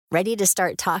Ready to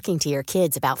start talking to your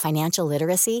kids about financial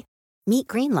literacy? Meet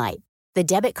Greenlight, the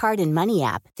debit card and money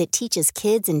app that teaches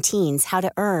kids and teens how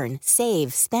to earn,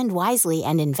 save, spend wisely,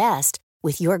 and invest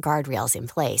with your guardrails in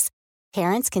place.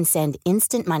 Parents can send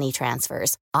instant money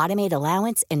transfers, automate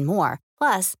allowance, and more.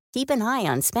 Plus, keep an eye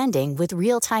on spending with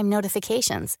real-time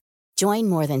notifications. Join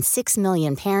more than 6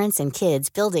 million parents and kids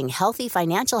building healthy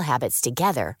financial habits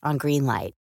together on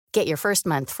Greenlight. Get your first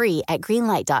month free at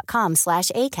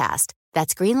greenlight.com/ACAST.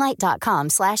 That's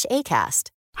greenlight.com/ACAST.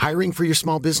 Hiring for your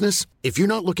small business? If you're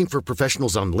not looking for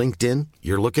professionals on LinkedIn,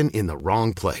 you're looking in the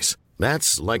wrong place.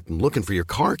 That's like looking for your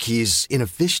car keys in a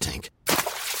fish tank.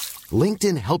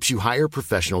 LinkedIn helps you hire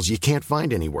professionals you can't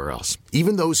find anywhere else,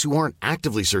 even those who aren't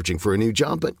actively searching for a new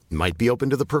job but might be open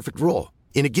to the perfect role.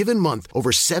 In a given month,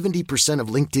 over 70% of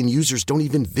LinkedIn users don't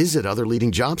even visit other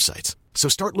leading job sites. So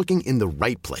start looking in the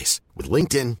right place. With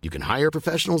LinkedIn, you can hire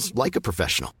professionals like a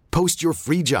professional. Post your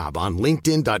free job on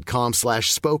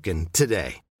linkedin.com/spoken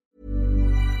today.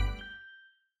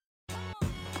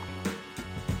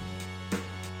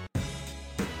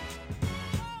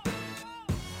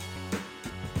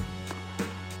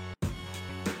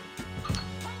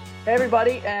 Hey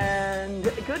everybody, and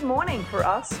good morning for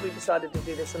us. We decided to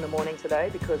do this in the morning today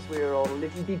because we were all a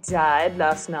little bit tired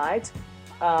last night.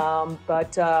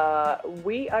 But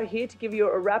we are here to give you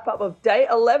a wrap-up of day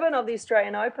 11 of the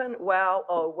Australian Open. Wow,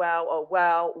 oh wow, oh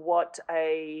wow. What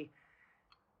a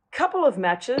couple of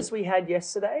matches we had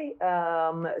yesterday.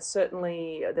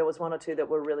 Certainly there was one or two that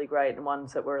were really great and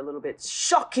ones that were a little bit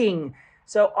shocking.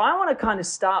 So I want to kind of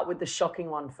start with the shocking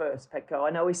one first, Petko.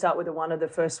 I know we start with the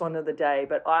first one of the day,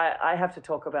 but I have to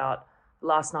talk about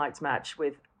last night's match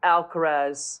with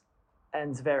Alcaraz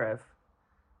and Zverev.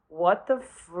 What the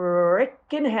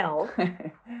frickin' hell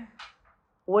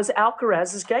was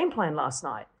Alcaraz's game plan last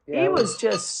night? Yeah, he was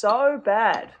just so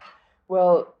bad.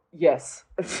 Well, yes.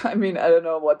 I mean, I don't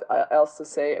know what else to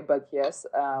say, but yes,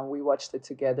 we watched it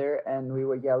together and we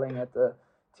were yelling at the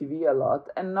TV a lot,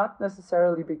 and not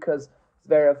necessarily because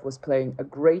Zverev was playing a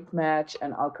great match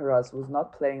and Alcaraz was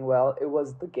not playing well. It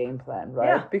was the game plan, right?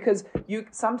 Yeah. Because you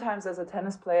sometimes as a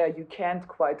tennis player, you can't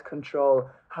quite control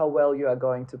how well you are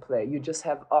going to play. You just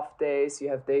have off days. You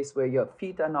have days where your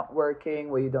feet are not working,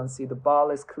 where you don't see the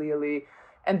ball as clearly.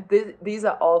 And these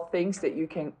are all things that you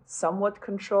can somewhat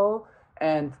control.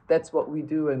 And that's what we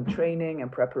do in training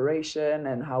and preparation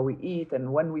and how we eat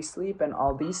and when we sleep and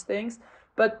all these things.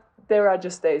 But there are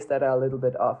just days that are a little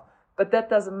bit off. But that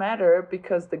doesn't matter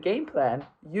because the game plan,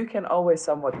 you can always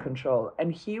somewhat control.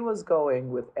 And he was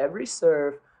going with every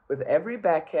serve, with every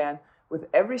backhand, with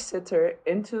every sitter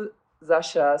into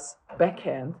Sasha's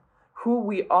backhand, who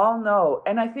we all know.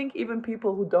 And I think even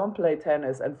people who don't play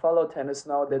tennis and follow tennis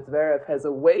know that Zverev has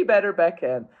a way better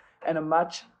backhand and a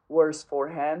much worse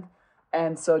forehand.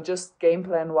 And so just game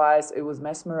plan wise, it was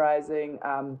mesmerizing.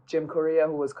 Jim Corea,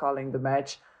 who was calling the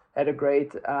match, had a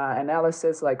great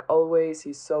analysis, like always.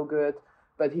 He's so good.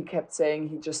 But he kept saying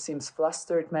he just seems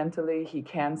flustered mentally. He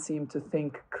can't seem to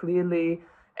think clearly.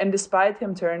 And despite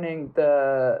him turning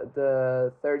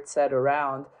the third set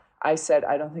around, I said,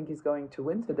 I don't think he's going to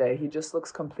win today. He just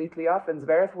looks completely off. And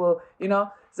Zverev will,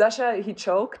 Sasha, he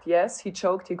choked. Yes, he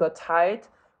choked. He got tight.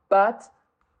 But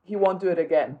he won't do it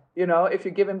again. If you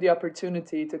give him the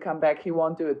opportunity to come back, he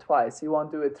won't do it twice. He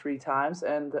won't do it 3 times.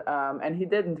 And he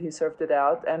didn't. He served it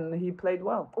out and he played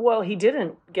well. Well, he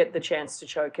didn't get the chance to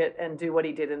choke it and do what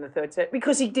he did in the third set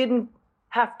because he didn't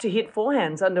have to hit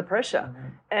forehands under pressure. Mm-hmm.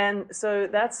 And so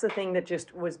that's the thing that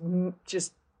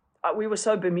we were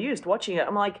so bemused watching it.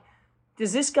 I'm like,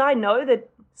 does this guy know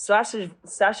that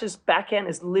Sasha's backhand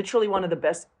is literally one of the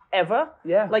best ever?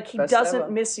 Yeah. Like he doesn't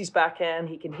miss his backhand.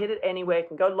 He can hit it anywhere. He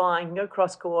can go line, can go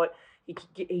cross court.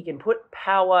 He can put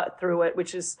power through it,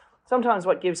 which is sometimes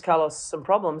what gives Carlos some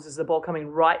problems is the ball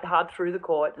coming right hard through the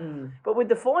court. Mm. But with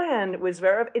the forehand with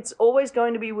Zverev, it's always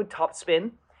going to be with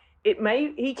topspin.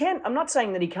 I'm not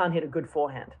saying that he can't hit a good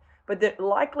forehand, but the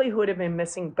likelihood of him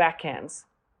missing backhands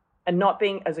and not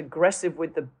being as aggressive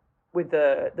with the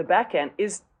backhand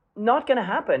is not going to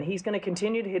happen. He's going to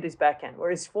continue to hit his backhand.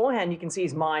 Whereas forehand, you can see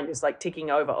his mind is like ticking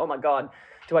over. Oh my God,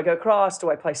 do I go cross? Do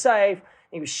I play safe?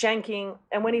 He was shanking.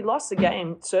 And when he lost the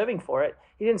game serving for it,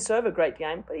 he didn't serve a great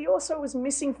game, but he also was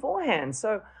missing forehand.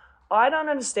 So I don't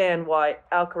understand why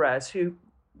Alcaraz, who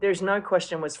there's no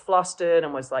question was flustered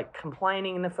and was like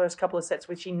complaining in the first couple of sets,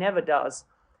 which he never does,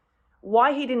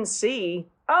 why he didn't see,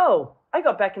 I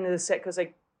got back into the set because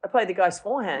I played the guy's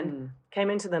forehand, came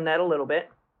into the net a little bit,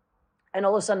 and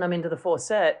all of a sudden I'm into the fourth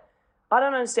set. I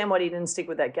don't understand why he didn't stick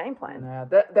with that game plan. Yeah,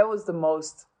 that was the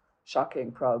most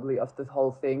shocking probably of the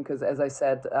whole thing because, as I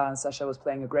said, Sasha was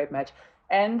playing a great match.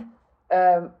 And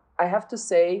I have to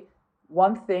say,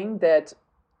 one thing that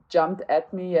jumped at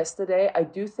me yesterday, I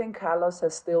do think Carlos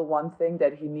has still one thing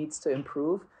that he needs to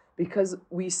improve, because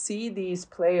we see these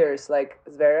players like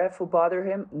Zverev who bother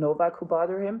him, Novak who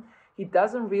bother him. He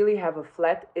doesn't really have a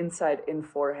flat inside-in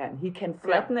forehand. He can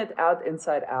flatten it out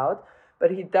inside-out,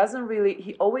 but he doesn't really,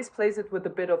 he always plays it with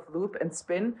a bit of loop and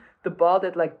spin, the ball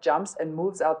that like jumps and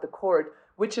moves out the court,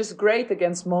 which is great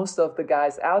against most of the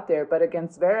guys out there, but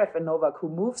against Zverev and Novak, who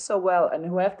move so well and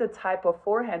who have the type of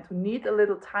forehand, who need a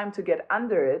little time to get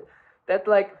under it,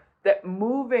 that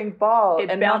moving ball,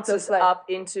 it and bounces like, up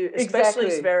into, especially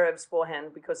Zverev's forehand,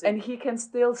 because and he can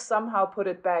still somehow put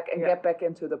it back and get back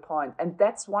into the point. And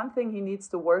that's one thing he needs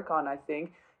to work on, I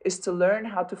think, is to learn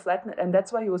how to flatten it. And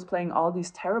that's why he was playing all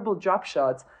these terrible drop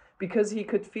shots, because he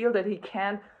could feel that he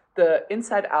can't, the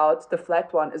inside out, the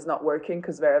flat one is not working,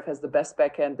 because Zverev has the best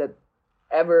backhand that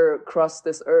ever crossed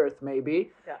this earth,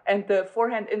 maybe. Yeah. And the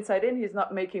forehand inside in, he's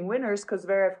not making winners, because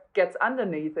Zverev gets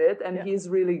underneath it, and he's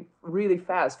really, really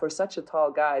fast for such a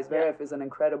tall guy. Zverev is an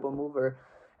incredible mover,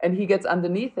 and he gets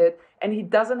underneath it, and he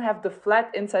doesn't have the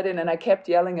flat inside in. And I kept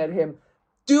yelling at him,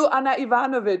 do Ana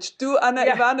Ivanovic,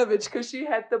 because she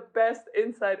had the best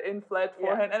inside in flat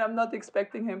forehand. And I'm not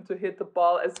expecting him to hit the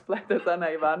ball as flat as Ana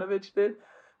Ivanovic did,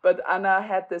 but Ana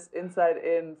had this inside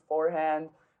in forehand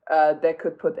that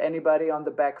could put anybody on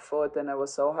the back foot, and it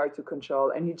was so hard to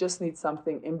control. And he just needs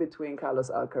something in between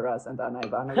Carlos Alcaraz and Ana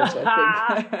Ivanovic,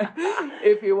 I think.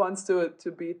 If he wants to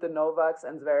beat the Novaks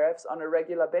and Zverevs on a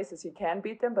regular basis, he can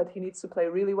beat them, but he needs to play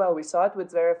really well. We saw it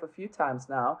with Zverev a few times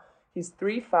now. He's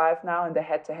 3-5 now in the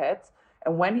head-to-heads,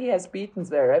 and when he has beaten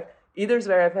Zverev, either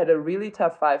Zverev had a really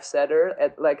tough 5-setter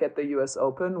at the US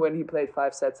Open when he played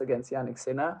 5 sets against Jannik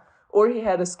Sinner, or he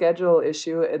had a schedule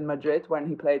issue in Madrid when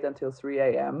he played until 3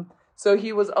 a.m. So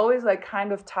he was always like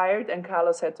kind of tired, and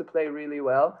Carlos had to play really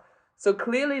well. So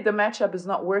clearly the matchup is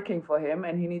not working for him,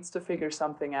 and he needs to figure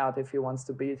something out if he wants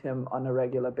to beat him on a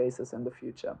regular basis in the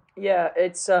future. Yeah,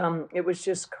 it was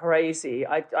just crazy.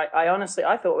 I honestly,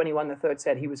 I thought when he won the third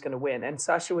set, he was going to win. And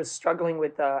Sasha was struggling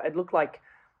with, it looked like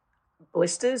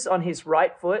blisters on his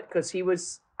right foot, because he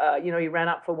was, he ran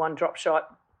up for one drop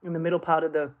shot in the middle part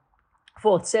of the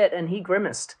fourth set, and he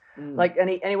grimaced. And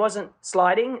he wasn't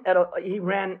sliding at all. He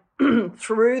ran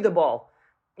through the ball.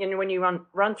 And when you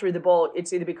run through the ball,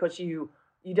 it's either because you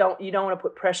don't want to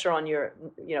put pressure on your,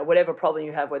 whatever problem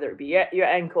you have, whether it be your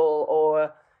ankle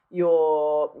or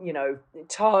your,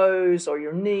 toes or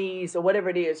your knees or whatever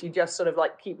it is, you just sort of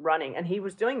like keep running. And he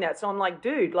was doing that. So I'm like,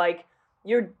 dude, like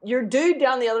your dude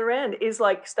down the other end is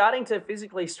like starting to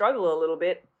physically struggle a little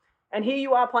bit. And here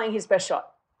you are playing his best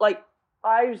shot. Like,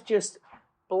 I was just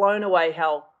blown away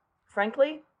how,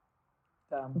 frankly,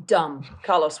 dumb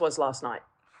Carlos was last night,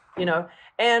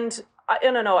 And I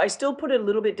don't know, I still put a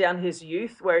little bit down his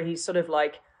youth, where he's sort of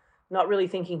like not really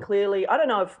thinking clearly. I don't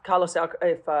know if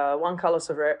Juan Carlos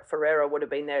Ferrero would have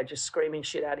been there just screaming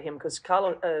shit at him, because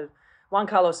Juan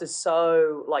Carlos is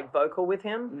so like vocal with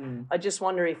him. I just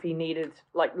wonder if he needed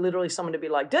like literally someone to be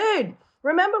like, dude,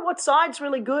 remember what side's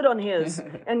really good on his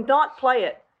and not play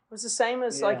it. It was the same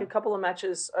as like a couple of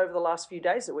matches over the last few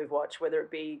days that we've watched, whether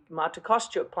it be Marta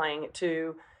Kostyuk playing it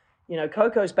to,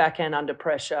 Coco's backhand under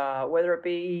pressure, whether it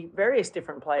be various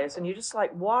different players. And you're just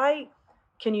like, why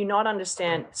can you not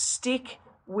understand? Stick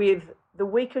with the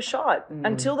weaker shot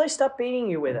until they stop beating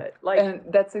you with it. And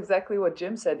that's exactly what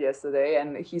Jim said yesterday.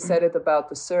 And he said it about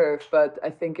the serve, but I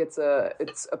think it's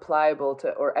applicable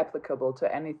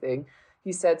to anything.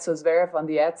 He said, so Zverev on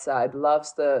the ad side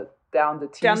loves the down the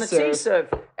T serve.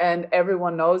 And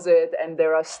everyone knows it, and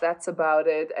there are stats about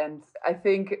it. And I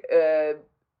think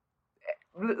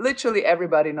literally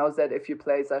everybody knows that if you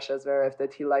play Sasha Zverev,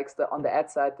 that he likes on the ad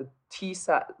side, the T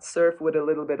serve with a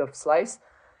little bit of slice.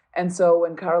 And so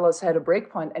when Carlos had a break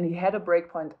point, and he had a break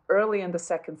point early in the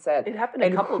second set. It happened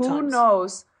a couple of times. And who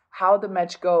knows how the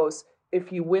match goes if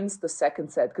he wins the second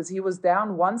set, because he was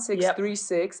down 1-6,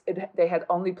 3-6. They had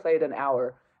only played an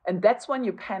hour. And that's when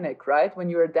you panic, right? When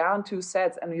you're down 2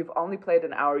 sets and you've only played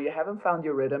an hour, you haven't found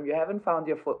your rhythm, you haven't found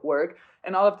your footwork,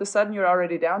 and all of a sudden you're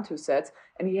already down 2 sets.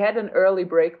 And he had an early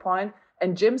break point,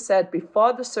 and Jim said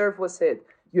before the serve was hit,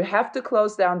 you have to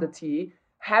close down the tee,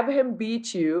 have him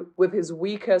beat you with his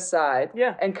weaker side.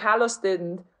 Yeah. And Carlos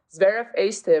didn't. Zverev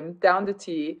aced him down the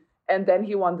tee, and then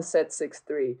he won the set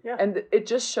 6-3. Yeah. And it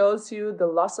just shows you the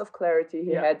loss of clarity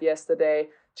he had yesterday,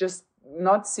 just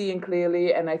not seeing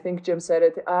clearly. And I think Jim said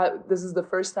it, this is the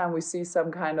first time we see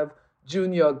some kind of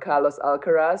junior Carlos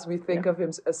Alcaraz. We think of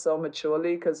him as so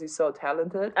maturely because he's so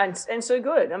talented. And so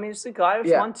good. I mean, it's a guy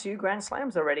who's won 2 Grand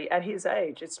Slams already at his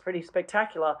age. It's pretty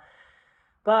spectacular.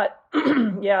 But,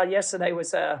 yesterday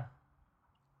was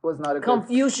was not a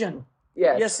confusion.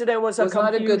 Yes. Yesterday was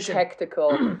not a good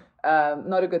tactical,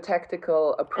 not a good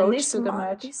tactical approach to the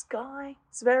match. This guy,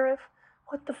 Zverev,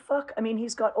 what the fuck? I mean,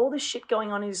 he's got all this shit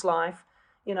going on in his life.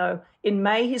 You know, in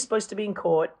May, he's supposed to be in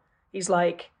court. He's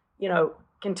like, you know,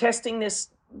 contesting this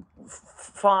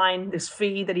fine, this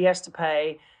fee that he has to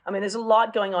pay. I mean, there's a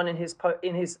lot going on in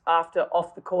his after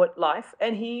off the court life,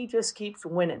 and he just keeps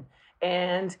winning.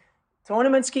 And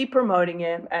tournaments keep promoting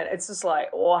him, and it's just like,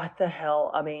 what the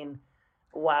hell? I mean,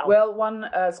 wow. Well, one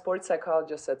sports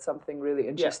psychologist said something really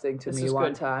interesting to me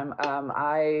one time.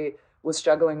 I was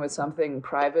struggling with something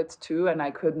private too, and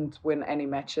I couldn't win any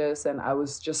matches, and I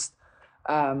was just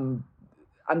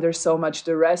under so much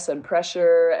duress and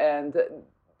pressure, and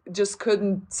just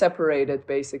couldn't separate it,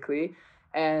 basically.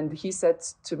 And he said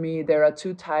to me, there are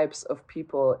two types of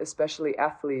people, especially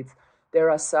athletes. There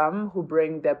are some who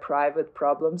bring their private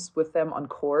problems with them on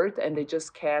court, and they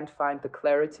just can't find the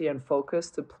clarity and focus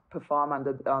to perform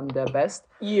on their best.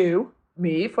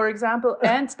 Me, for example.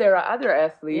 And there are other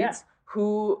athletes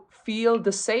who feel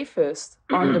the safest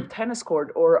on the tennis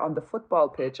court or on the football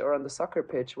pitch or on the soccer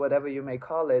pitch, whatever you may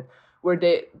call it, where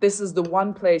this is the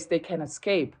one place they can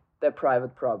escape their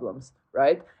private problems,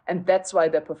 right? And that's why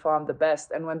they perform the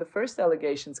best. And when the first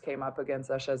allegations came up against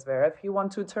Sasha Zverev, he won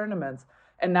 2 tournaments.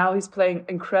 And now he's playing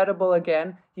incredible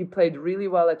again. He played really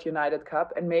well at United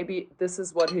Cup, and maybe this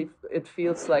is what it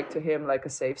feels like to him, like a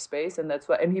safe space. And that's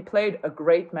why. And he played a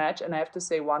great match. And I have to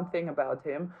say one thing about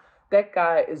him: that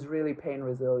guy is really pain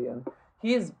resilient.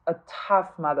 He is a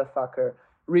tough motherfucker,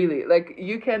 really. Like,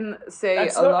 you can say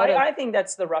I think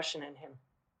that's the Russian in him.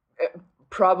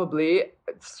 Probably,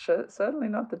 certainly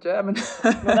not the German.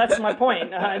 Well, that's my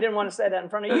point. I didn't want to say that in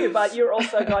front of you, but you're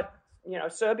also got, you know,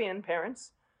 Serbian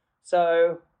parents.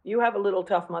 So you have a little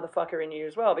tough motherfucker in you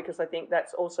as well, because I think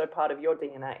that's also part of your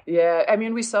DNA. Yeah, I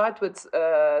mean, we saw it with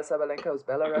Sabalenka, who's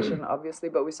Belarusian, obviously,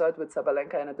 but we saw it with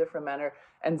Sabalenka in a different manner.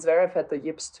 And Zverev had the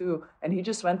yips too, and he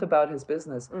just went about his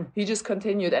business. He just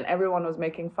continued, and everyone was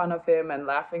making fun of him and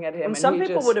laughing at him. And some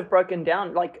people would have broken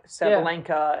down, like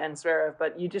Sabalenka and Zverev,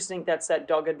 but you just think that's that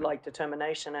dogged, like,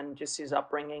 determination and just his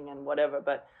upbringing and whatever.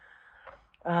 But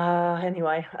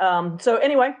anyway,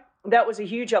 that was a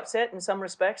huge upset in some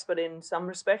respects, but in some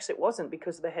respects it wasn't,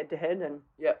 because of the head-to-head and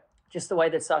just the way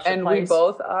that Sasha plays. And we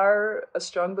both are a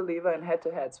strong believer in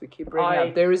head-to-heads. We keep bringing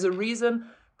up. There is a reason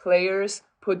players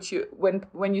put you...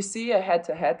 When you see a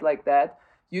head-to-head like that,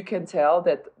 you can tell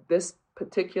that this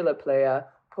particular player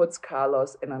puts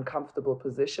Carlos in uncomfortable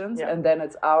positions, and then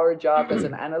it's our job as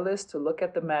an analyst to look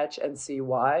at the match and see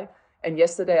why. And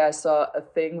yesterday I saw a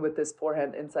thing with this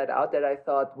forehand inside out that I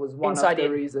thought was one of the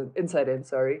reasons. Inside in,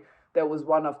 sorry. That was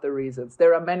one of the reasons.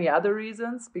 There are many other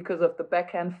reasons, because of the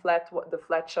backhand the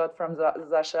flat shot from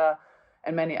Sasha,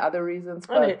 and many other reasons.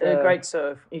 But a great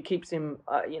serve. He keeps him,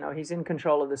 he's in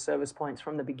control of the service points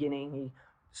from the beginning. He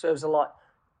serves a lot,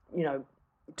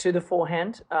 to the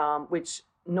forehand, which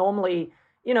normally,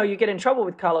 you get in trouble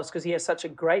with Carlos because he has such a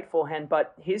great forehand,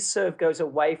 but his serve goes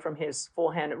away from his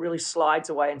forehand. It really slides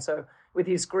away. And so with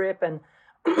his grip and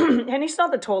he's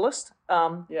not the tallest,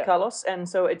 Carlos, and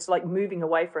so it's like moving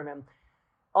away from him.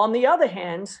 On the other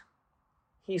hand,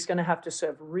 he's going to have to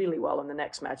serve really well in the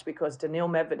next match, because Daniil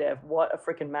Medvedev, what a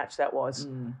freaking match that was.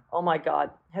 Oh, my God.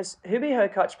 Has Hubie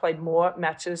Hurkacz played more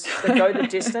matches that go the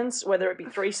distance, whether it be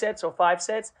 3 sets or 5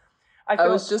 sets? I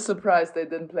was just surprised they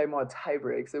didn't play more tie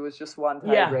breaks. It was just one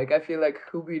tie break. I feel like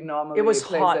Hubie normally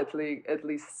plays at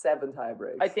least 7 tie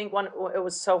breaks. I think it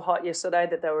was so hot yesterday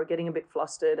that they were getting a bit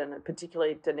flustered, and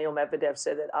particularly Daniil Medvedev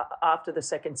said that after the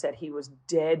second set he was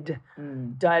dead,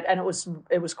 and it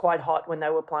was quite hot when they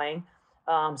were playing.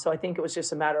 So I think it was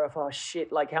just a matter of, oh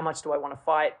shit, like how much do I want to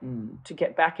fight to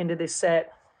get back into this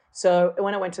set? So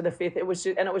when it went to the 5th, it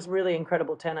was really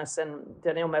incredible tennis, and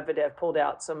Daniil Medvedev pulled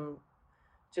out some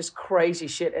just crazy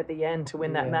shit at the end to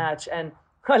win that match. And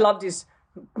I loved his,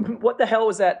 what the hell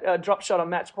was that drop shot on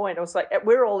match point? I was like,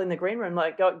 we're all in the green room,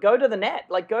 like, go to the net,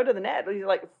 like, go to the net. He's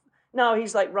like, no,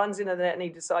 he's like runs into the net and he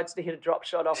decides to hit a drop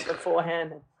shot off the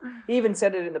forehand. And he even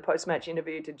said it in the post-match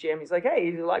interview to Jim. He's like,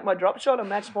 hey, you like my drop shot on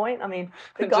match point? I mean,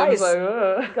 the guy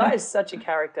is such a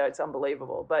character. It's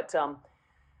unbelievable. But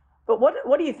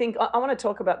what do you think? I want to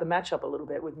talk about the matchup a little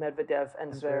bit with Medvedev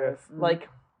and Zverev. Like,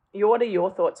 what are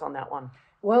your thoughts on that one?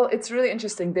 Well, it's really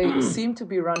interesting. They seem to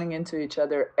be running into each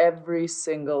other every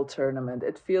single tournament.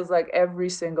 It feels like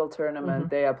every single tournament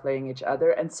they are playing each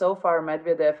other. And so far,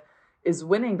 Medvedev is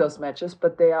winning those matches,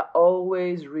 but they are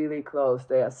always really close.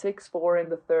 They are 6-4 in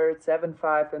the third,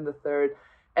 7-5 in the third,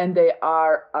 and they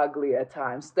are ugly at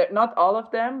times. Not all of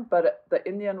them, but the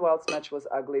Indian Wells match was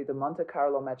ugly. The Monte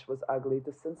Carlo match was ugly.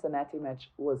 The Cincinnati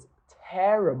match was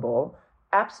terrible.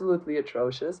 absolutely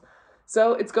atrocious.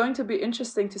 So it's going to be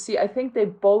interesting to see. I think they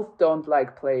both don't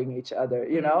like playing each other,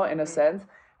 you know, in a sense.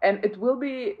 And it will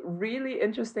be really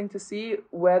interesting to see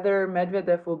whether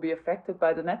Medvedev will be affected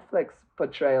by the Netflix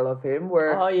portrayal of him,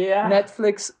 where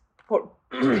Netflix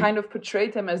kind of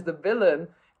portrayed him as the villain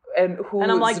and who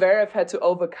Zverev had to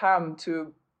overcome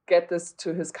to get this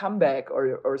to his comeback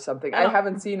or something. I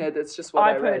haven't seen it. It's just what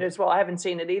I've heard as well. I haven't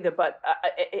seen it either. But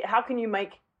how can you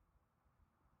make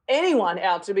anyone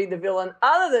out to be the villain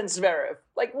other than Zverev?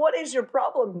 Like, what is your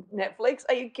problem, Netflix?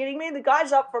 Are you kidding me? The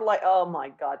guy's up for oh my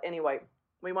God. Anyway,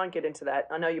 we won't get into that.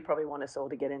 I know you probably want us all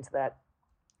to get into that.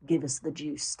 Give us the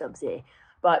juice, Stubbsy.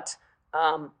 But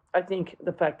I think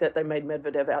the fact that they made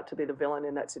Medvedev out to be the villain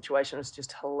in that situation is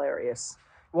just hilarious.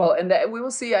 Well, and we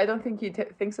will see. I don't think he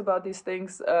thinks about these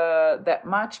things that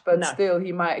much, but still,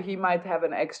 he might have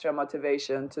an extra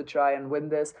motivation to try and win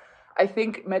this. I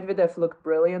think Medvedev looked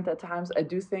brilliant at times. I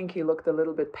do think he looked a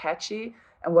little bit patchy.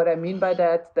 And what I mean by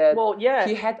that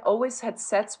he had always had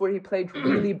sets where he played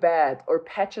really bad, or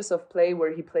patches of play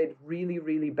where he played really,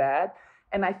 really bad.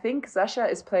 And I think Sasha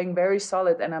is playing very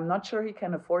solid, and I'm not sure he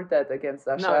can afford that against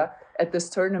Sasha at this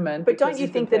tournament. But don't you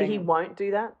think that he won't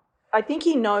do that? I think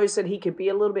he knows that he could be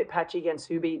a little bit patchy against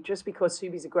Hubie just because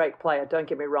Hubie's a great player, don't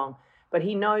get me wrong. But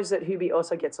he knows that Hubie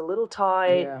also gets a little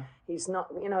tight. Yeah. He's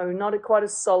not, not quite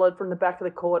as solid from the back of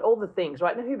the court, all the things,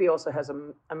 right? And Hubie also has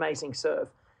an amazing serve.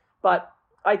 But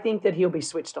I think that he'll be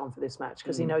switched on for this match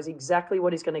because he knows exactly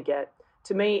what he's going to get.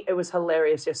 To me, it was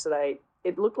hilarious yesterday.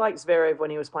 It looked like Zverev when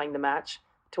he was playing the match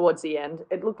towards the end.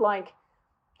 It looked like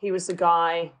he was the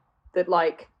guy that,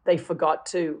 they forgot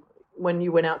to, when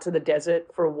you went out to the desert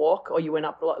for a walk, or you went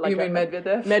up You mean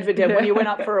Medvedev? Medvedev, when you went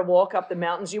up for a walk up the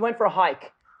mountains, you went for a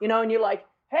hike, and you're like,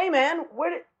 hey, man, where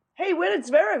did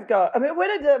Zverev go? I mean,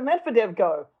 where did Medvedev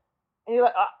go? And you're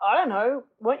like, I don't know.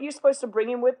 Weren't you supposed to bring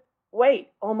him with? Wait,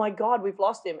 oh my God, we've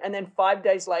lost him. And then 5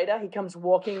 days later, he comes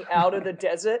walking out of the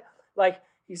desert,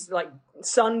 he's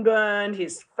sunburned.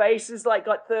 His face is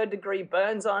got 3rd-degree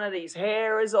burns on it. His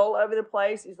hair is all over the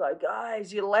place. He's like,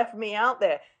 guys, you left me out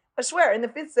there. I swear, in the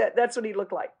 5th set, that's what he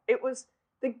looked like. It was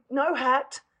no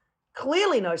hat,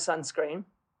 clearly no sunscreen.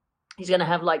 He's going to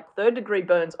have 3rd-degree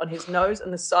burns on his nose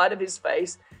and the side of his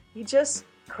face. He just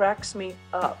cracks me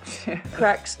up.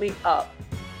 Cracks me up.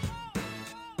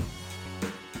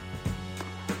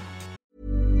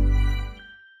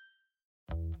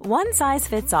 One size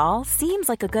fits all seems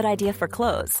like a good idea for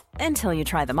clothes until you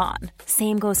try them on.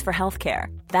 Same goes for healthcare.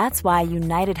 That's why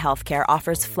United Healthcare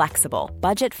offers flexible,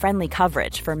 budget-friendly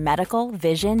coverage for medical,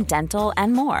 vision, dental,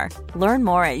 and more. Learn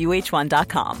more at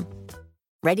uh1.com.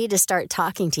 Ready to start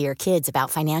talking to your kids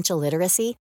about financial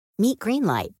literacy? Meet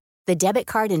Greenlight, the debit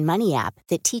card and money app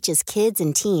that teaches kids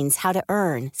and teens how to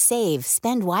earn, save,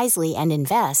 spend wisely, and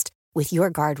invest with your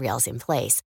guardrails in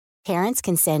place. Parents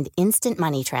can send instant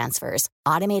money transfers,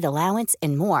 automate allowance,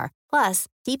 and more. Plus,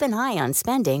 keep an eye on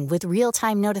spending with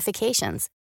real-time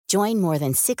notifications. Join more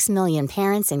than 6 million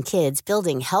parents and kids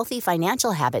building healthy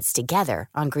financial habits together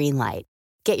on Greenlight.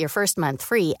 Get your first month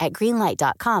free at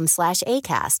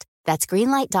greenlight.com/ACAST. That's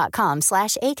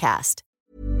greenlight.com/ACAST.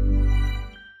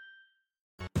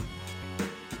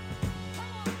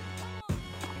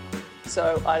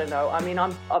 So, I don't know. I mean,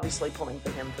 I'm obviously pulling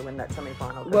for him to win that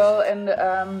semifinal. Well, and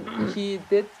he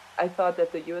did, I thought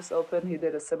at the US Open, he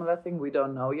did a similar thing. We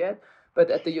don't know yet.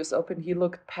 But at the US Open, he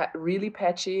looked really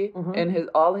patchy in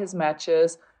all his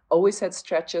matches. Always had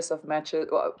stretches of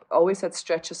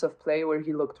play where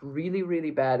he looked really,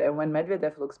 really bad. And when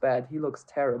Medvedev looks bad, he looks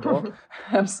terrible.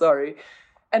 I'm sorry.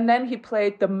 And then he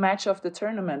played the match of the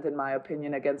tournament, in my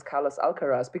opinion, against Carlos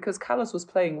Alcaraz, because Carlos was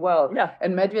playing well. Yeah.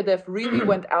 And Medvedev really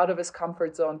went out of his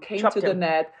comfort zone, came to the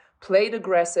net, played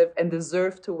aggressive, and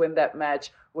deserved to win that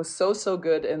match. Was so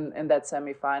good in that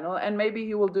semifinal. And maybe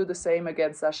he will do the same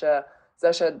against Sasha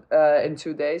in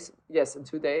 2 days. Yes, in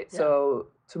 2 days. Yeah. So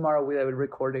tomorrow we are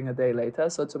recording a day later.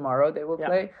 So tomorrow they will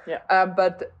play. Yeah.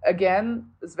 But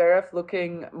again, Zverev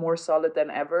looking more solid than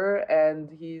ever, and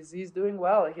he's doing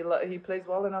well. He plays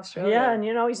well in Australia. Yeah, and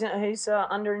he's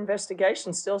under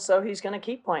investigation still, so he's going to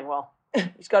keep playing well.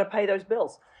 He's got to pay those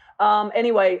bills.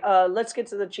 Anyway, let's get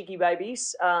to the cheeky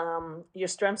babies.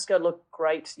 Yastremska looked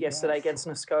great yesterday against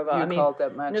Noskova. You called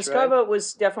that match, Noskova right?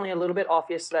 was definitely a little bit off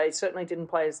yesterday. Certainly didn't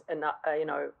play as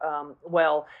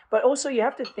well. But also you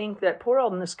have to think that poor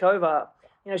old Noskova,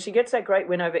 she gets that great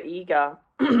win over Iga,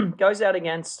 goes out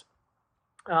against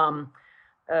who'd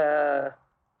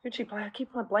she play? I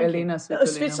keep blanking. Elina Svitolina.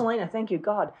 Svitolina, thank you,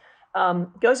 God.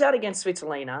 Goes out against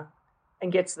Svitolina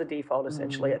and gets the default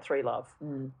essentially at 3-love.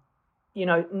 you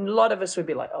know, a lot of us would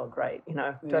be like, oh, great, you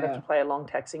know, don't have to play a long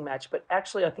taxing match. But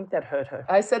actually, I think that hurt her.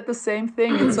 I said the same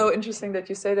thing. It's so interesting that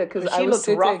you say that because I she was looked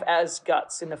sitting... rough as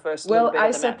guts in the first little bit of the match. Well,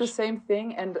 I said the same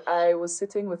thing, and I was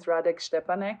sitting with Radek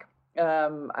Stepanek.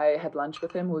 I had lunch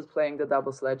with him, who was playing the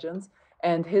Doubles Legends,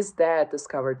 and his dad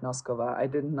discovered Noskova. I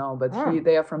didn't know, but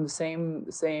they are from the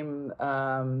same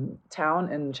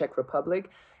town in Czech Republic,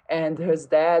 and his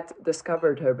dad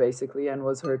discovered her basically and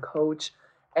was her coach.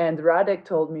 And Radek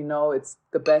told me, no, it's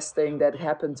the best thing that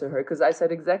happened to her, because I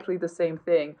said exactly the same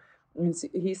thing.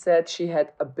 He said she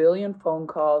had 1 billion phone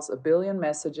calls, 1 billion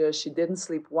messages. She didn't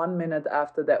sleep 1 minute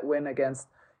after that win against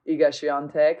Iga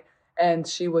Świątek, and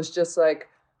she was just like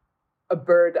a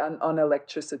bird on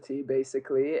electricity,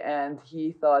 basically. And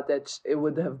he thought that it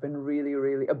would have been really,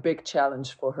 really a big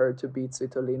challenge for her to beat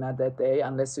Svitolina that day,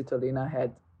 unless Svitolina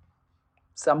had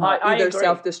somehow either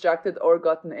self-destructed or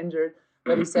gotten injured.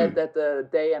 But he said that the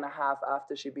day and a half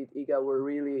after she beat Iga were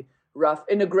really rough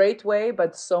in a great way,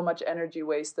 but so much energy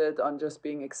wasted on just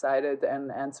being excited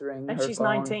and answering her phone. And she's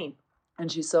 19.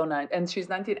 And she's so nice. And she's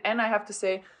 19. And I have to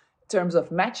say, in terms of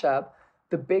matchup,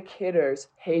 the big hitters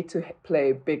hate to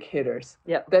play big hitters.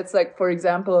 Yeah. That's like, for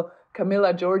example,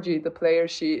 Camilla Giorgi, the player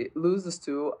she loses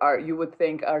to, you would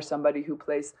think are somebody who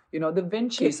plays, you know, the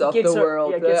Vincis of the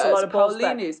world, gets a lot of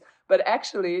Paulinis. But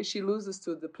actually, she loses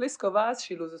to the Pliskovas,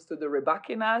 she loses to the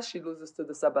Rybakinas, she loses to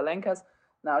the Sabalenkas.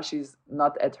 Now she's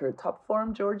not at her top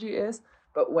form, Georgie is.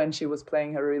 But when she was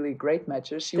playing her really great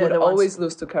matches, she would always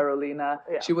lose to Carolina.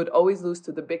 Yeah. She would always lose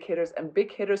to the big hitters. And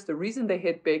big hitters, the reason they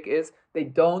hit big is they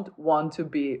don't want to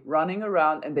be running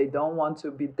around and they don't want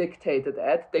to be dictated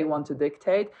at. They want to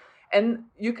dictate. And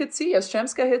you could see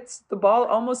Yastremska hits the ball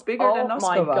almost bigger than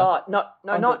Noskova. Oh my God.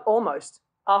 Not almost.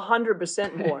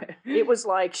 100% more. It was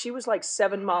like, she was like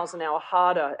 7 miles an hour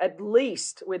harder, at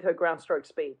least with her ground stroke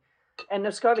speed. And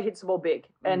Noskova hits the ball big.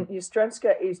 And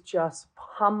Yastremska is just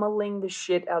pummeling the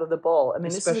shit out of the ball. I mean,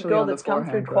 especially this is a girl that's come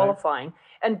through qualifying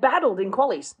and battled in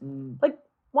qualies. Like,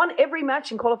 won every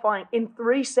match in qualifying in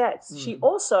 3 sets. She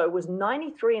also was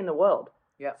 93 in the world.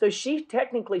 Yeah. So she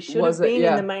technically should have been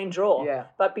in the main draw. Yeah.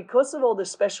 But because of all the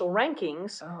special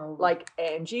rankings, like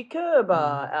Angie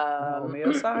Kerber,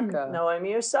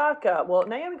 Naomi Osaka. Well,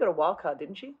 Naomi got a wild card,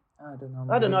 didn't she? I don't know.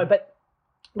 I don't know, but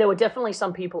there were definitely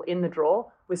some people in the draw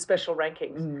with special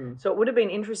rankings. So it would have been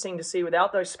interesting to see,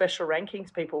 without those special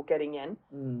rankings people getting in,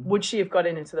 would she have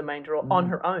gotten into the main draw on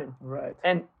her own? Right.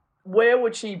 And where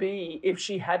would she be if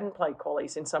she hadn't played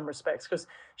qualies in some respects? Because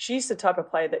she's the type of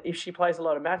player that if she plays a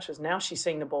lot of matches, now she's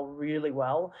seeing the ball really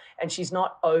well and she's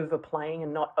not overplaying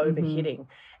and not overhitting.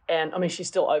 And I mean, she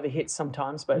still overhits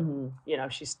sometimes, but you know,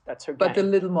 that's her game. But a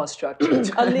little more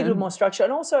structured. A little more structure.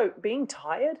 And also being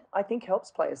tired, I think, helps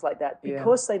players like that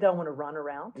because they don't want to run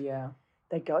around. Yeah.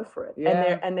 They go for it.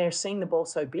 Yeah. And they're seeing the ball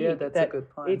so big. Yeah, that's a good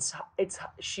point.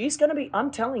 She's going to be, I'm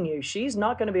telling you, she's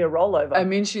not going to be a rollover. I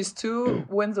mean, she's 2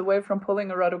 wins away from pulling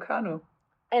a Raducanu.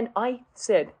 And I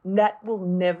said, that will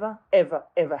never, ever,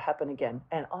 ever happen again.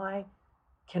 And I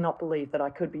cannot believe that I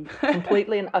could be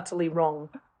completely and utterly wrong.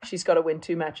 She's got to win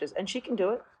 2 matches. And she can do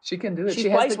it. She can do it. She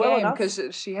has the game because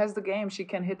she has the game. She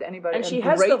can hit anybody. And she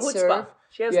has the chutzpah.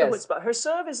 She has the chutzpah. Her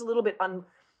serve is a little bit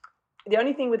the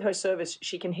only thing with her serve is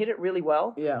she can hit it really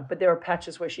well, but there are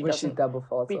patches where she doesn't. She double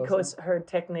faults because her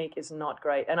technique is not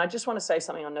great. And I just want to say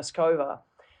something on Noskova.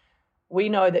 We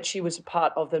know that she was a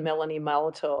part of the Melanie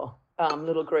Malator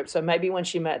little group. So maybe when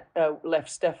she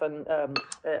left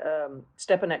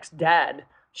Stepanek's dad,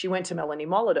 she went to Melanie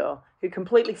Molitor, who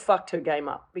completely fucked her game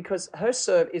up because her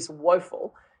serve is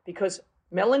woeful because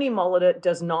Melanie Molitor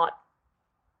does not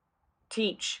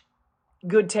teach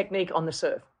good technique on the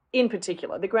serve. In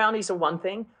particular, the groundies are one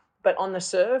thing, but on the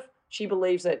serve, she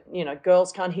believes that, you know,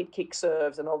 girls can't hit kick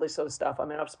serves and all this sort of stuff. I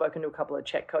mean, I've spoken to a couple of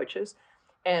Czech coaches,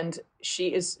 and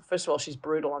she is, first of all, she's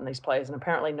brutal on these players, and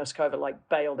apparently Noskova,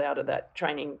 bailed out of that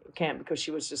training camp because she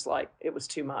was just it was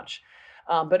too much.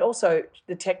 But also,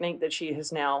 the technique that she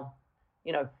has now,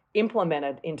 you know,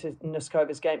 implemented into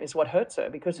Noskova's game is what hurts her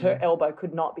because her elbow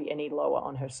could not be any lower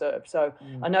on her serve. So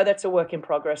I know that's a work in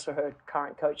progress for her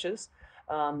current coaches.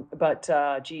 But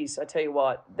geez, I tell you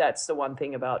what, that's the one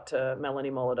thing about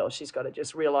Melanie Molodel. She's got to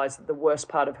just realize that the worst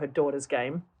part of her daughter's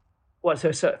game was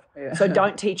her serve. Yeah. So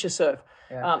don't teach her serve.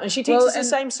 Yeah. And she teaches the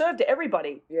same serve to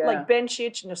everybody. Yeah. Like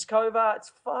Bencic, Noskova,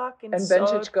 it's fucking and so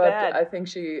Bencic bad. I think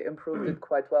she improved it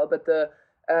quite well. But the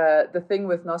thing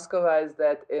with Noskova is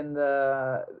that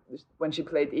when she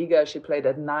played Iga, she played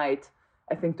at night.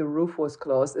 I think the roof was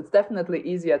closed. It's definitely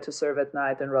easier to serve at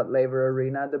night in Rod Laver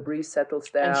Arena. The breeze settles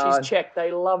down. And she's Czech.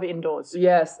 They love indoors.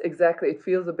 Yes, exactly. It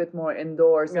feels a bit more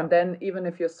indoors. Yeah. And then even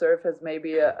if your serve has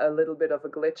maybe a little bit of a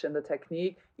glitch in the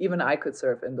technique, even I could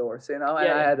serve indoors, and I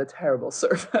had a terrible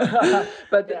serve.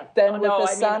 But then with the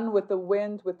sun, with the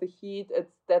wind, with the heat,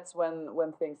 that's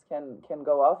when things can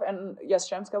go off. And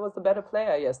Jastrzębska was the better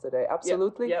player yesterday,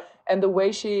 absolutely. Yep. And the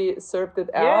way she served it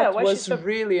out was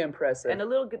really impressive. And a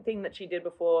little good thing that she did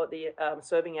before the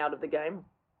serving out of the game,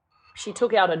 she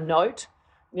took out a note.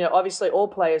 Obviously all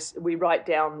players, we write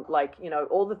down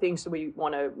all the things that we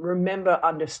want to remember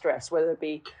under stress, whether it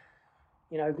be,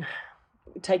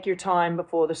 take your time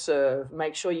before the serve,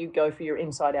 make sure you go for your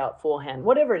inside out forehand,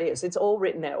 whatever it is, it's all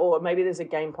written there. Or maybe there's a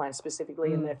game plan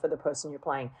specifically in there for the person you're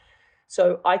playing.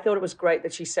 So I thought it was great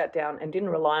that she sat down and didn't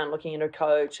rely on looking at her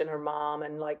coach and her mom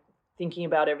and thinking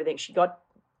about everything. She got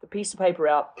the piece of paper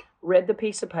out, read the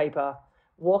piece of paper,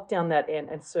 walked down that end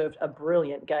and served a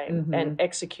brilliant game and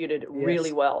executed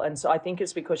really well. And so I think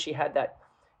it's because she had that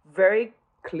very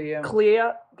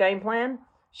clear game plan.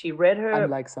 She read her.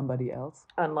 Unlike somebody else.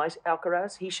 Unlike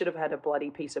Alcaraz. He should have had a bloody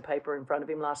piece of paper in front of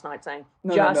him last night saying,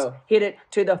 hit it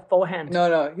to the forehand.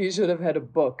 No. He should have had a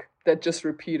book that just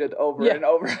repeated over and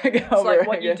over again. It's like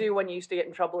what you do when you used to get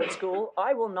in trouble at school.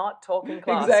 I will not talk in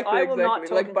class. I will not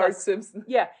talk in Bart class. Simpson.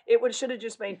 Yeah, it should have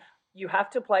just been, you have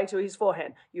to play to his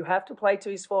forehand. You have to play to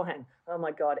his forehand. Oh,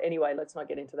 my God. Anyway, let's not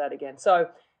get into that again. So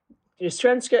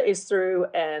Jastrzębska is through,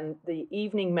 and the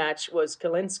evening match was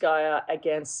Kalinskaya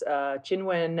against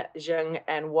Qinwen Zheng,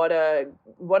 and what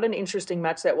an interesting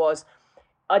match that was.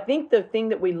 I think the thing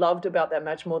that we loved about that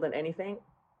match more than anything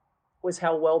was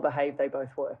how well behaved they both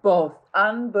were. Both.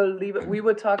 Unbelievable. We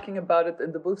were talking about it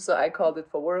in the booth, so I called it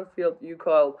for Worldfield, you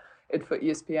called it for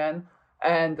ESPN,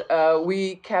 and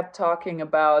we kept talking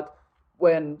about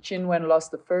when Qinwen lost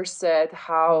the first set,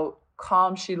 how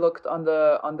calm she looked on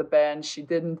the bench. She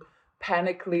didn't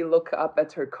panically look up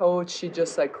at her coach. She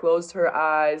just closed her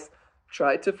eyes,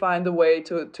 tried to find a way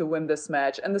to win this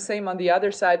match. And the same on the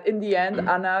other side. In the end,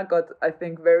 Anna got, I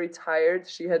think, very tired.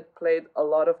 She had played a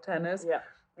lot of tennis. Yeah.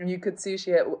 And you could see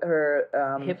she had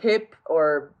her hip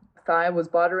or thigh was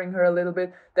bothering her a little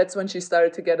bit. That's when she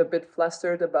started to get a bit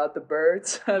flustered about the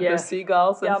birds and the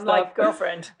seagulls and stuff. I'm like,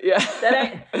 girlfriend. Yeah.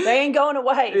 They ain't going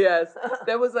away. Yes.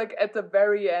 That was at the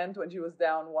very end when she was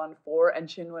down 1-4 and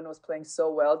Qinwen was playing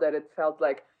so well that it felt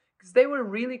like, because they were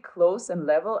really close and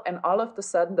level, and all of a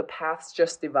sudden the paths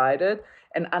just divided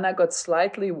and Anna got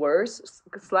slightly worse,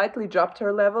 slightly dropped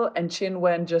her level, and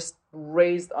Qinwen just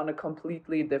raised on a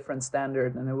completely different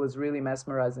standard. And it was really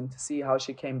mesmerizing to see how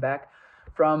she came back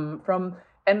from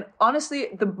and honestly,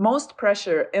 the most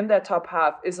pressure in that top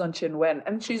half is on Qinwen,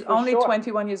 and she's only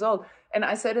 21 years old. And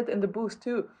I said it in the booth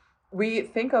too. We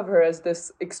think of her as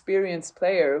this experienced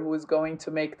player who is going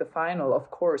to make the final. Of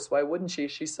course, why wouldn't she?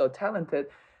 She's so talented.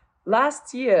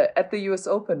 Last year at the US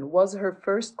Open was her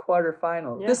first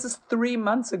quarterfinal. Yeah. This is 3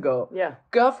 months ago. Yeah.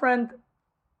 Girlfriend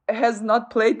has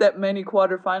not played that many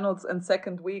quarterfinals and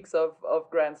second weeks of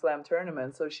Grand Slam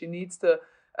tournaments, so she needs to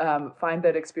find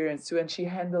that experience too, and she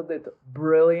handled it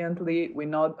brilliantly. We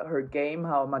know her game,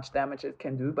 how much damage it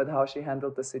can do, but how she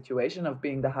handled the situation of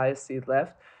being the highest seed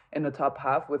left in the top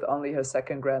half with only her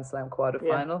second Grand Slam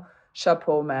quarterfinal.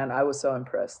 Chapeau, man. I was so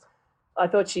impressed. I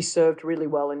thought she served really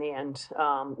well in the end.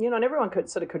 And everyone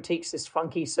sort of critiques this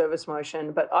funky service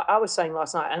motion, but I was saying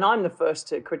last night, and I'm the first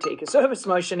to critique a service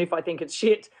motion if I think it's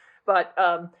shit, but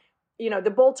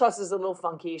the ball toss is a little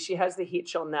funky. She has the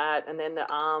hitch on that, and then the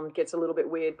arm gets a little bit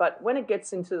weird. But when it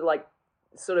gets into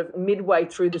sort of midway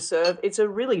through the serve, it's a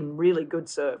really, really good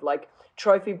serve.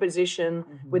 Trophy position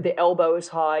with the elbow is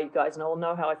high. You guys all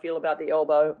know how I feel about the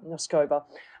elbow, Noskova.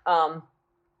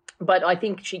 But I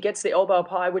think she gets the elbow up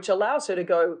high, which allows her to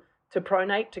go to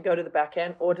pronate, to go to the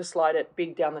backhand, or to slide it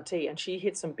big down the tee. And she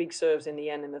hit some big serves in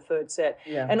the end in the third set.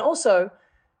 Yeah. And also,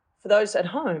 for those at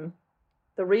home,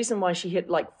 the reason why she hit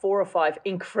 4 or 5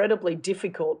 incredibly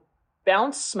difficult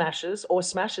bounce smashes or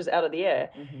smashes out of the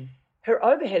air, her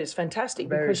overhead is fantastic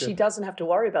because she doesn't have to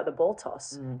worry about the ball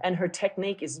toss. And her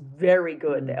technique is very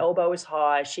good. The elbow is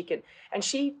high. And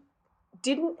she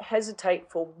didn't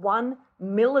hesitate for 1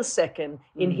 millisecond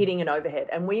in hitting an overhead.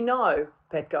 And we know,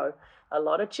 Petko, a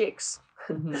lot of chicks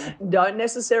don't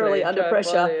necessarily under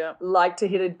pressure like to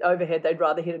hit an overhead. They'd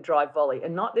rather hit a drive volley,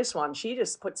 and not this one. She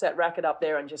just puts that racket up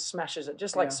there and just smashes it,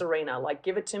 just like Serena.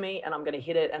 Give it to me and I'm going to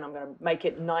hit it and I'm going to make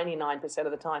it 99%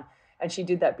 of the time. And she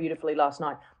did that beautifully last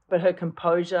night. But her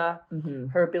composure,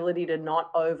 her ability to not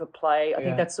overplay, I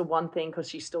think that's the one thing, because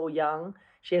she's still young.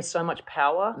 She has so much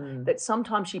power that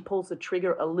sometimes she pulls the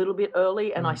trigger a little bit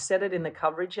early. And I said it in the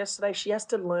coverage yesterday. She has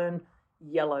to learn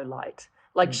yellow light.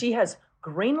 Like she has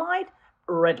green light,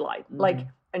 red light. Like,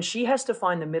 and she has to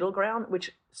find the middle ground,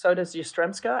 which so does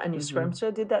Yastremska, and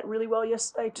Yastremska did that really well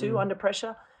yesterday too, under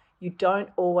pressure. You don't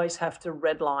always have to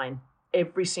red line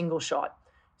every single shot.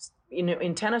 You know,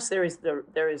 in tennis there is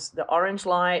the orange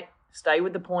light, stay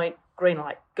with the point, green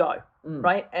light, go,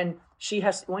 right? And she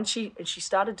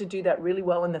started to do that really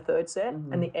well in the third set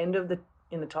and the end of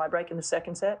in the tiebreak in the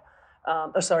second set.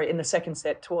 In the second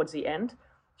set towards the end,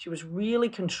 she was really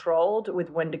controlled with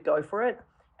when to go for it.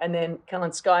 And then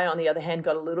Kalinskaya, on the other hand,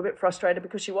 got a little bit frustrated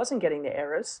because she wasn't getting the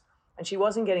errors and she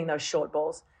wasn't getting those short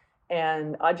balls.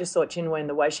 And I just thought Qinwen,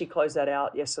 the way she closed that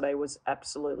out yesterday was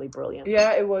absolutely brilliant.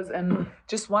 Yeah, it was. And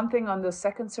just one thing on the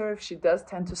second serve, she does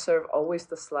tend to serve always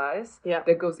the slice. Yeah.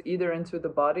 That goes either into the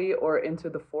body or into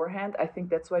the forehand. I think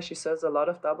that's why she serves a lot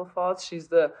of double faults. She's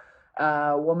the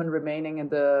woman remaining in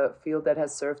the field that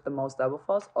has served the most double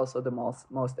faults, also the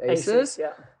most aces.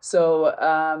 Yeah. So,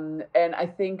 and I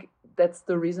think that's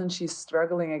the reason she's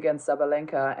struggling against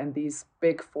Sabalenka and these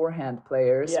big forehand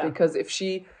players, because if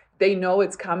they know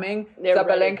it's coming.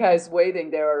 Sabalenka is waiting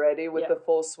there already with the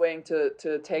full swing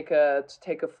to take a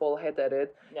full hit at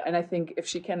it. Yeah. And I think if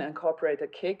she can incorporate a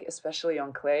kick, especially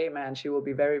on clay, man, she will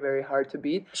be very, very hard to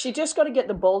beat. She just got to get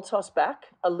the ball toss back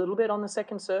a little bit on the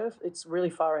second serve. It's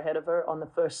really far ahead of her on the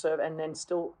first serve and then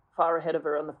still far ahead of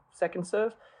her on the second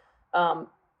serve.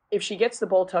 If she gets the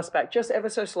ball tossed back just ever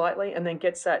so slightly and then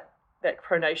gets that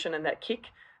pronation and that kick,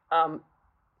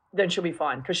 then she'll be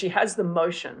fine because she has the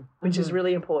motion, which is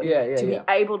really important. To be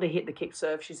able to hit the kick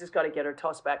serve, she's just got to get her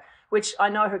toss back, which I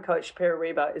know her coach, Per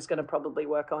Reba, is going to probably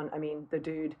work on. I mean, the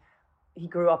dude, he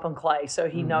grew up on clay, so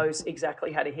he knows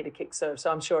exactly how to hit a kick serve.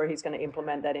 So I'm sure he's going to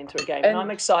implement that into a game. And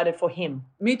I'm excited for him.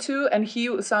 Me too. And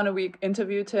Sana, we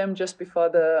interviewed him just before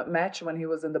the match when he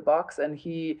was in the box. And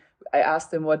I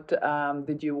asked him, what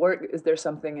did you work? Is there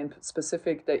something in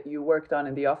specific that you worked on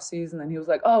in the off season? And he was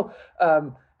like,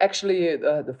 actually,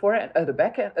 the forehand, the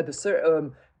backhand,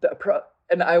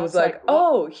 and I was like,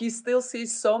 he still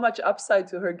sees so much upside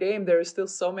to her game. There are still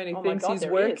so many things he's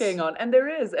working on. And there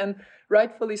is, and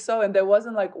rightfully so. And there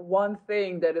wasn't like one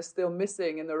thing that is still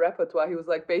missing in the repertoire. He was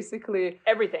like, basically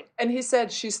everything. And he said,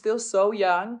 she's still so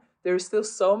young. There's still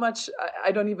so much.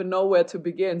 I don't even know where to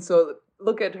begin. So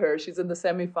look at her. She's in the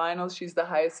semifinals. She's the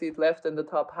highest seed left in the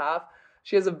top half.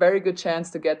 She has a very good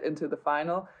chance to get into the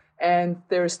final. And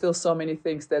there are still so many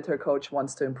things that her coach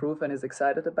wants to improve and is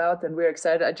excited about. And we're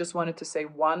excited. I just wanted to say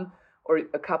one or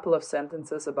a couple of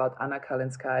sentences about Anna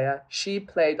Kalinskaya. She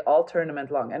played all tournament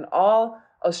long and all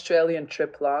Australian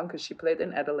trip long because she played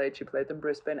in Adelaide, she played in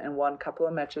Brisbane and won a couple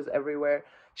of matches everywhere.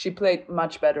 She played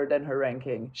much better than her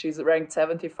ranking. She's ranked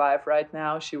 75 right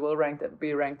now. She will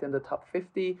be ranked in the top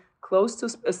 50, close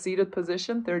to a seeded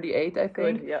position, 38, I think.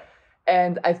 Good, yeah.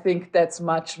 And I think that's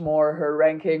much more her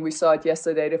ranking. We saw it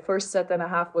yesterday. The first set and a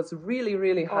half was really,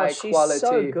 really high quality. She's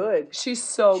so good. She's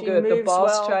so good. The ball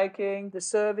striking. The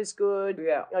serve is good.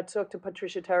 Yeah. I talked to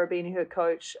Patricia Tarabini, her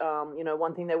coach.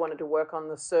 One thing they wanted to work on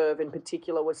the serve in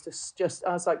particular was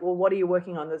I was like, well, what are you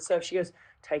working on the serve? She goes,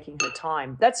 taking her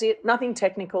time. That's it. Nothing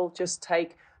technical. Just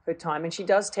take her time. And she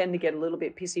does tend to get a little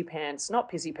bit pissy pants.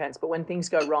 Not pissy pants, but when things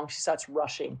go wrong, she starts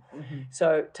rushing. Mm-hmm.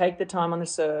 So take the time on the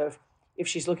serve. If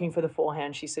she's looking for the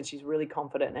forehand, she said she's really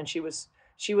confident, and she was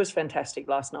fantastic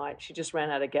last night. She just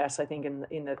ran out of gas, I think,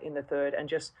 in the third, and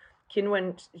just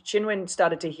Qinwen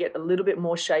started to get a little bit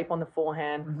more shape on the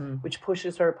forehand, which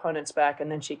pushes her opponents back,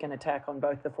 and then she can attack on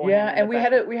both the forehand. Yeah, and we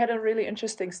had a really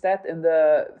interesting stat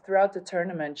throughout the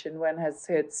tournament. Qinwen has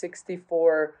hit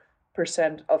 64%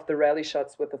 of the rally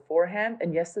shots with the forehand,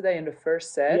 and yesterday in the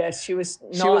first set, yes, she was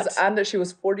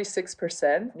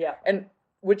 46%. Yeah, and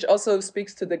which also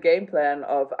speaks to the game plan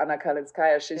of Anna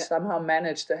Kalinskaya. She somehow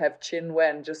managed to have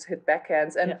Qinwen just hit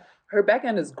backhands. And her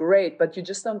backhand is great, but you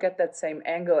just don't get that same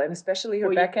angle. And especially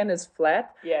her backhand is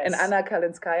flat. Yes. And Anna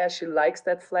Kalinskaya, she likes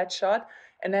that flat shot.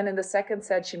 And then in the second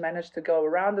set, she managed to go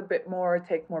around a bit more,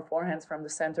 take more forehands from the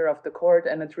center of the court.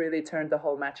 And it really turned the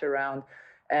whole match around.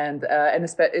 And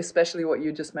especially what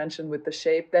you just mentioned with the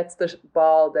shape, that's the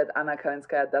ball that Anna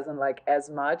Kalinskaya doesn't like as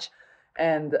much.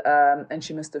 And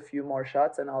she missed a few more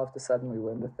shots, and all of a sudden we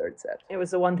win the third set. It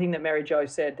was the one thing that Mary Jo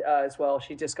said as well.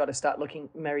 She just got to start looking.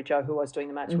 Mary Jo, who was doing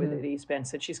the match with at East Bend,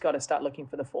 said she's got to start looking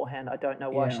for the forehand. I don't know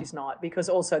why she's not, because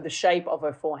also the shape of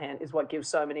her forehand is what gives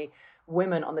so many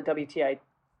women on the WTA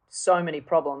so many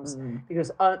problems,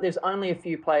 because there's only a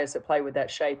few players that play with that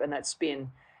shape and that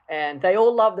spin, and they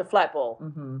all love the flat ball,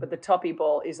 but the toppy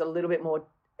ball is a little bit more.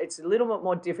 It's a little bit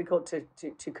more difficult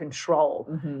to control,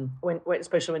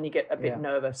 especially when you get a bit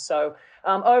nervous. So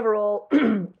overall,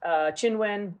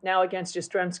 Qinwen now against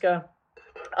Yastremska,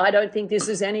 I don't think this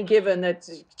is any given that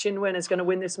Qin Wen is going to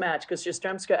win this match because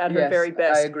Yastremska at her very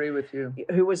best. I agree with you.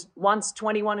 Who was once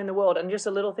 21 in the world. And just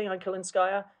a little thing on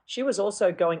Kalinskaya, she was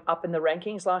also going up in the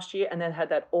rankings last year and then had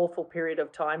that awful period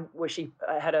of time where she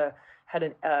had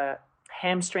a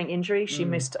hamstring injury. She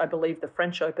missed, I believe, the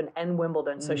French Open and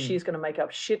Wimbledon. So she's going to make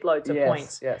up shitloads of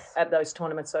points at those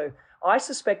tournaments. So I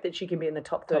suspect that she can be in the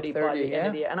top 30 by the end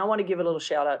of the year. And I want to give a little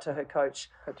shout out to her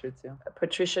coach,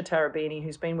 Patricia Tarabini,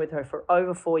 who's been with her for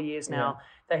over 4 years now.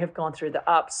 They have gone through the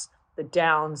ups, the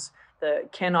downs, the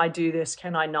can I do this,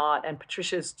 can I not? And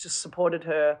Patricia's just supported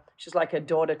her. She's like a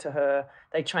daughter to her.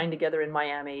 They train together in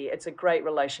Miami. It's a great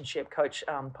relationship,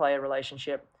 coach-player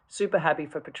relationship. Super happy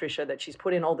for Patricia that she's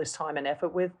put in all this time and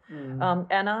effort with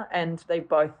Anna, and they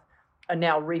both are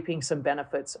now reaping some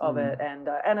benefits of it. And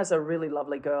Anna's a really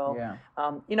lovely girl.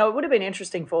 It would have been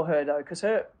interesting for her though, because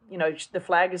her, the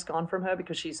flag is gone from her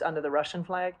because she's under the Russian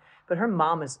flag, but her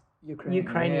mom is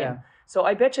Ukrainian. So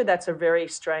I bet you that's a very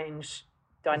strange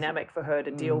dynamic for her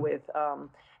to deal with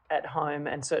at home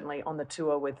and certainly on the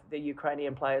tour with the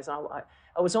Ukrainian players. And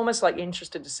I was almost like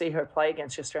interested to see her play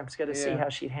against Yastremska to see how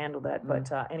she'd handle that.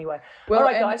 But anyway. Well, all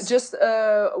right, and guys. just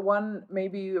one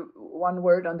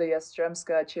word on the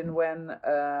Yastremska Qin Wen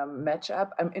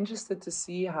matchup. I'm interested to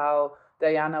see how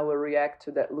Diana will react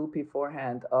to that loopy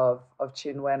forehand of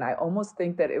Qin Wen. I almost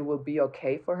think that it will be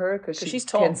okay for her because she's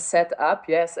tall. Can set up,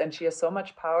 and she has so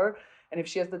much power. And if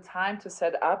she has the time to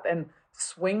set up and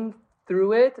swing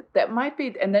through it, that might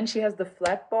be, and then she has the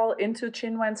flat ball into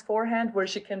Qin Wen's forehand where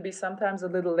she can be sometimes a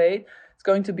little late. It's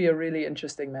going to be a really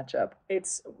interesting matchup.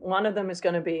 It's one of them is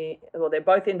going to be, well, they're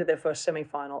both into their first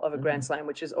semifinal of a Grand Slam,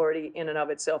 which is already in and of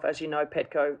itself, as you know,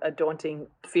 Petko, a daunting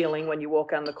feeling when you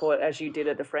walk on the court, as you did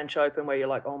at the French Open, where you're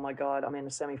like, oh my God, I'm in a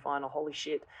semifinal, holy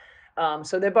shit.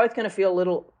 So they're both going to feel a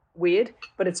little weird,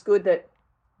 but it's good that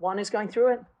one is going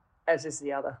through it, as is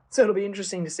the other. So it'll be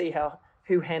interesting to see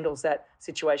who handles that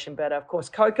situation better. Of course,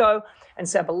 Coco and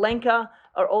Sabalenka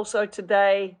are also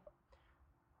today.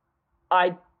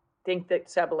 I think that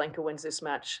Sabalenka wins this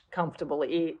match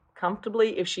comfortably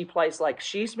if she plays like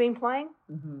she's been playing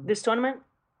this tournament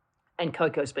and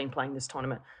Coco's been playing this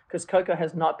tournament, because Coco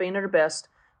has not been at her best.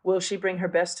 Will she bring her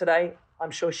best today?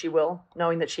 I'm sure she will,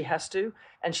 knowing that she has to,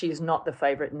 and she is not the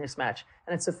favorite in this match.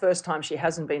 And it's the first time she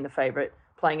hasn't been the favorite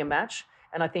playing a match,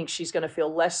 and I think she's going to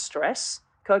feel less stress,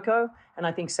 Coco, and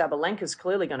I think Sabalenka's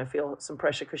clearly going to feel some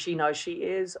pressure because she knows she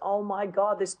is, oh my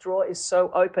God, this draw is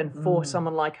so open for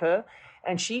someone like her.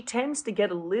 And she tends to get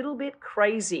a little bit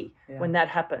crazy when that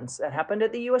happens. That happened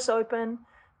at the US Open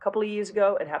a couple of years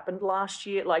ago. It happened last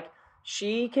year. Like,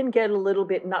 she can get a little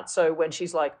bit nutso when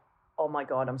she's like, oh my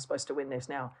God, I'm supposed to win this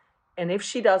now. And if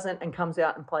she doesn't and comes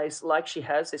out and plays like she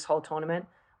has this whole tournament,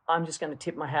 I'm just going to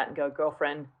tip my hat and go,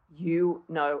 girlfriend, you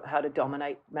know how to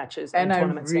dominate matches and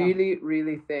tournaments. And I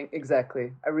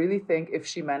really think if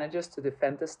she manages to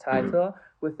defend this title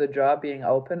with the draw being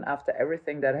open after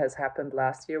everything that has happened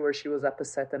last year, where she was up a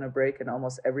set and a break in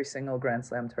almost every single Grand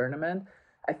Slam tournament,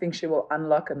 I think she will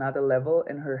unlock another level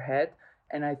in her head.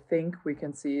 And I think we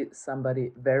can see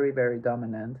somebody very, very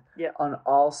dominant on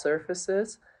all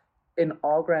surfaces in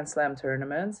all Grand Slam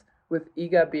tournaments, with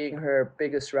Iga being her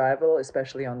biggest rival,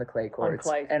 especially on the clay courts,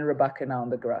 and Rybakina on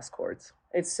the grass courts.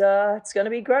 It's going to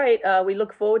be great. We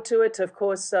look forward to it. Of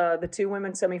course, the two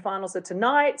women's semifinals are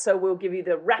tonight, so we'll give you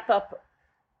the wrap-up.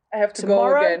 I have to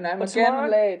tomorrow, go again. I'm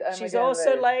again late. She's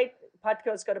also late.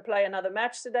 Patko's got to play another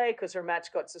match today because her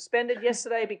match got suspended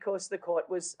yesterday because the court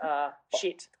was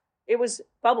shit. It was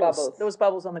bubbles. There was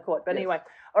bubbles on the court. But anyway,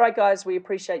 all right, guys, we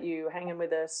appreciate you hanging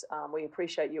with us. We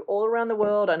appreciate you all around the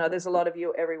world. I know there's a lot of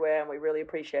you everywhere, and we really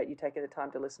appreciate you taking the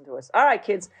time to listen to us. All right,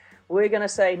 kids, we're going to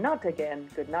say not again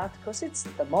good night because it's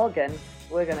the morgen.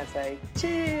 We're going to say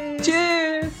cheers.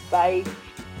 Cheers. Bye.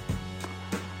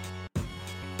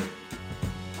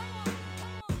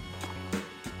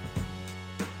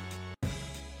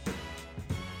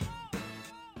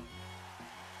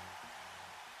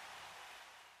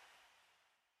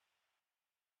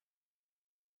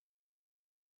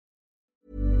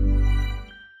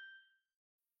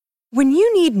 When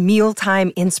you need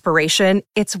mealtime inspiration,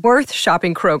 it's worth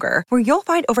shopping Kroger, where you'll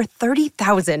find over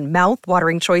 30,000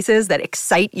 mouth-watering choices that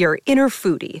excite your inner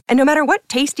foodie. And no matter what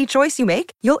tasty choice you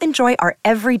make, you'll enjoy our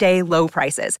everyday low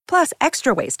prices, plus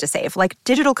extra ways to save, like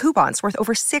digital coupons worth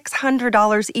over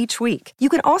 $600 each week. You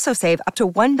can also save up to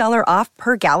 $1 off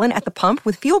per gallon at the pump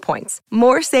with fuel points.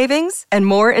 More savings and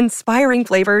more inspiring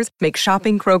flavors make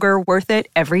shopping Kroger worth it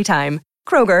every time.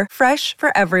 Kroger, fresh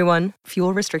for everyone.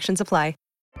 Fuel restrictions apply.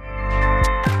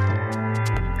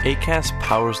 Acast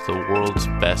powers the world's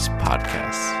best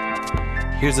podcasts.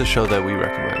 Here's a show that we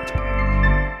recommend.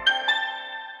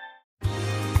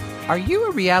 Are you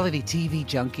a reality TV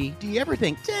junkie? Do you ever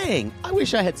think, dang, I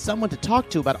wish I had someone to talk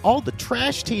to about all the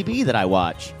trash TV that I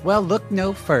watch? Well, look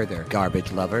no further,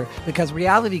 garbage lover, because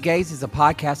Reality Gaze is a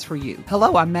podcast for you.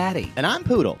 Hello, I'm Maddie. And I'm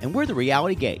Poodle, and we're the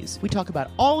Reality Gaze. We talk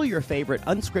about all your favorite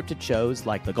unscripted shows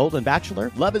like The Golden Bachelor,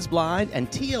 Love is Blind, and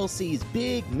TLC's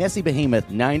big, messy behemoth,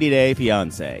 90 Day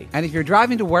Fiancé. And if you're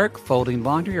driving to work, folding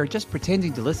laundry, or just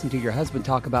pretending to listen to your husband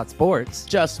talk about sports,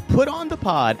 just put on the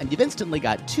pod, and you've instantly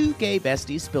got two gay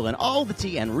besties spilling all the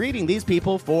tea and reading these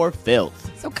people for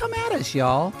filth. So come at us,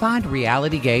 y'all. Find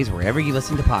Reality Gaze wherever you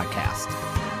listen to podcasts.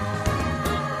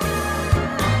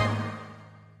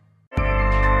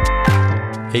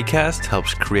 Acast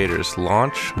helps creators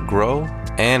launch, grow,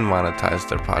 and monetize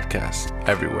their podcasts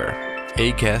everywhere.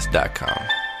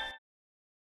 Acast.com.